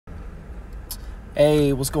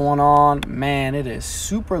Hey, what's going on? Man, it is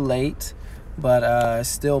super late, but it's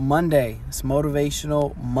still Monday. It's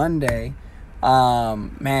Motivational Monday.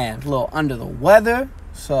 Man, a little under the weather,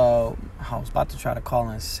 so I was about to try to call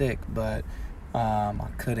in sick, but I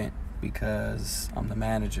couldn't because I'm the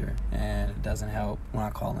manager, and it doesn't help when I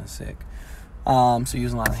call in sick. So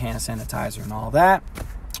using a lot of hand sanitizer and all that.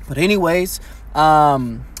 But anyways,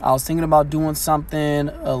 I was thinking about doing something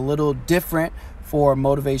a little different for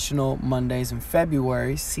Motivational Mondays in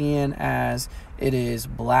February, seeing as it is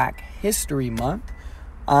Black History Month.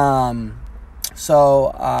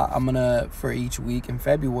 So I'm gonna, for each week in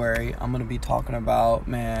February, I'm gonna be talking about,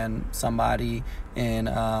 somebody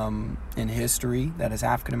in history that is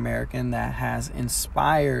African American that has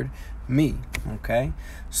inspired me. Okay,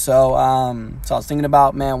 so I was thinking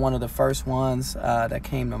about, one of the first ones that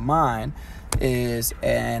came to mind is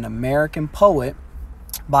an American poet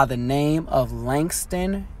by the name of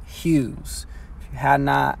Langston Hughes. If you had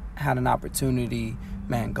not had an opportunity,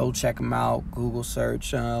 go check him out. Google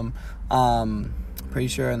search him. Pretty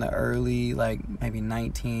sure in the early, maybe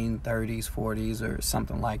 1930s, 40s, or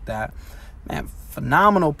something like that.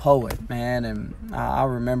 Phenomenal poet, and I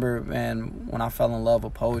remember, when I fell in love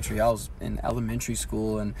with poetry, I was in elementary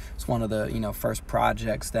school, and it's one of the first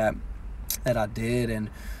projects that I did, and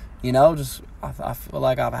I feel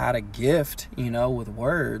like I've had a gift, with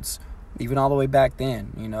words, even all the way back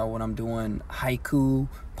then, when I'm doing haiku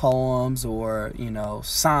poems or,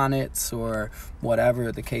 sonnets or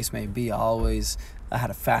whatever the case may be. I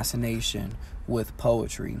had a fascination with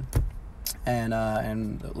poetry.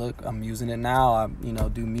 And look, I'm using it now. I,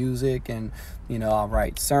 do music, and, I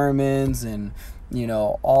write sermons, and,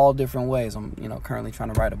 all different ways. I'm, currently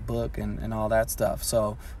trying to write a book and all that stuff.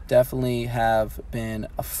 So definitely have been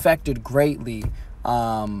affected greatly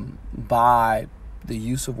by the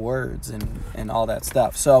use of words and all that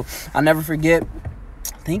stuff. So I'll never forget,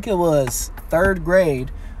 I think it was third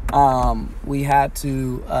grade, we had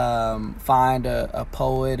to find a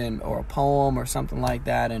poet or a poem or something like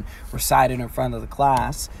that and recite it in front of the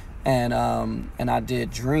class. And I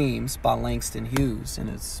did Dreams by Langston Hughes, and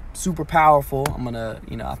it's super powerful. I'm gonna,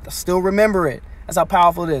 I still remember it. That's how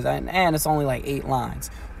powerful it is. And it's only like 8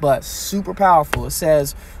 lines, but super powerful. It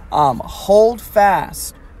says, hold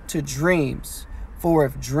fast to dreams, for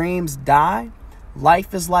if dreams die,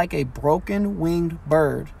 life is like a broken winged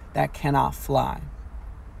bird that cannot fly.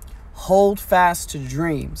 Hold fast to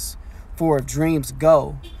dreams, for if dreams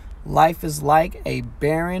go, life is like a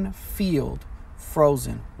barren field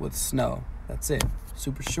frozen with snow. That's it.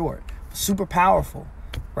 Super short, super powerful,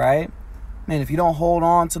 right? If you don't hold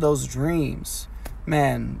on to those dreams,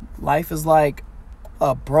 life is like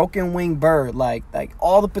a broken winged bird, like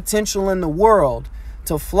all the potential in the world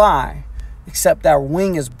to fly, except that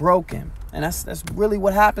wing is broken. And that's really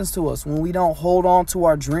what happens to us when we don't hold on to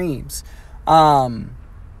our dreams. We're on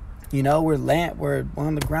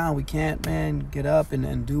the ground. We can't, get up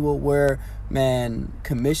and do what we're,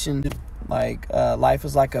 commissioned. Life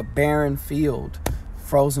is like a barren field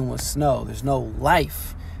frozen with snow. There's no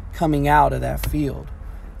life coming out of that field.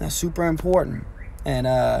 That's super important. And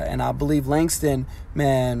I believe Langston,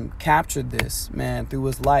 captured this, through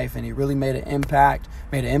his life, and he really made an impact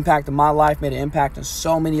in my life, made an impact in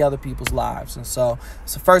so many other people's lives. And so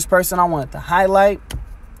it's the first person I wanted to highlight.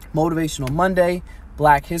 Motivational Monday,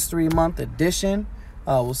 Black History Month edition.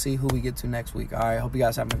 We'll see who we get to next week. All right. Hope you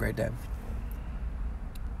guys having a great day.